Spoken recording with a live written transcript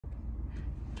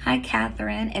Hi,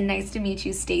 Catherine, and nice to meet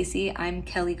you, Stacy. I'm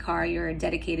Kelly Carr, your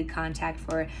dedicated contact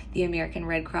for the American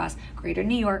Red Cross Greater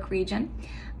New York region.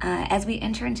 As we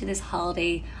enter into this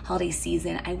holiday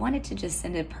season, I wanted to just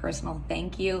send a personal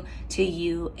thank you to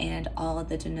you and all of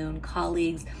the Danone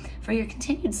colleagues for your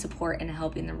continued support in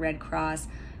helping the Red Cross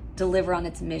deliver on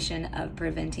its mission of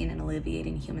preventing and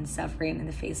alleviating human suffering in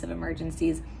the face of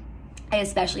emergencies. I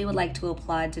especially would like to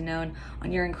applaud Danone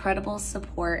on your incredible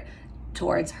support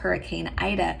towards Hurricane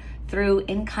Ida through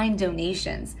in-kind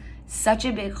donations. Such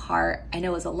a big heart. I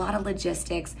know it was a lot of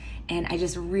logistics, and I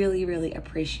just really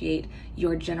appreciate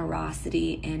your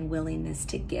generosity and willingness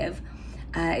to give.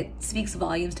 It speaks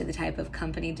volumes to the type of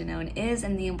company Danone is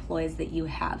and the employees that you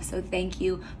have. So thank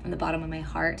you from the bottom of my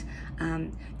heart.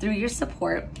 Through your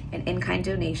support and in-kind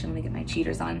donation, let me get my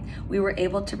cheaters on, we were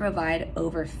able to provide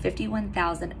over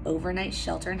 51,000 overnight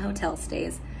shelter and hotel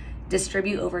stays,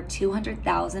 distribute over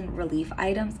 200,000 relief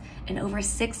items, and over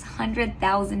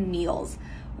 600,000 meals.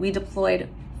 We deployed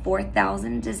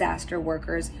 4,000 disaster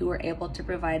workers who were able to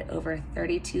provide over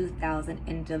 32,000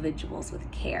 individuals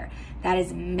with care. That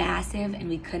is massive, and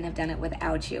we couldn't have done it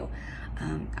without you.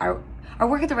 Our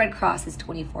work at the Red Cross is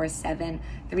 24/7,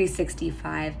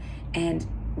 365, and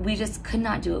we just could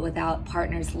not do it without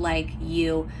partners like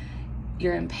you.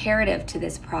 You're imperative to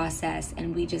this process,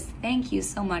 and we just thank you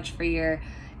so much for your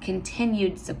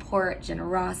continued support,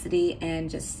 generosity,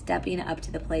 and just stepping up to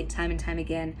the plate time and time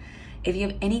again. If you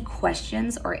have any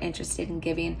questions or interested in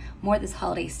giving more this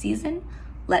holiday season,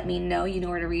 let me know. You know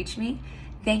where to reach me.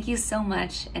 Thank you so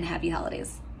much, and happy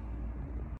holidays.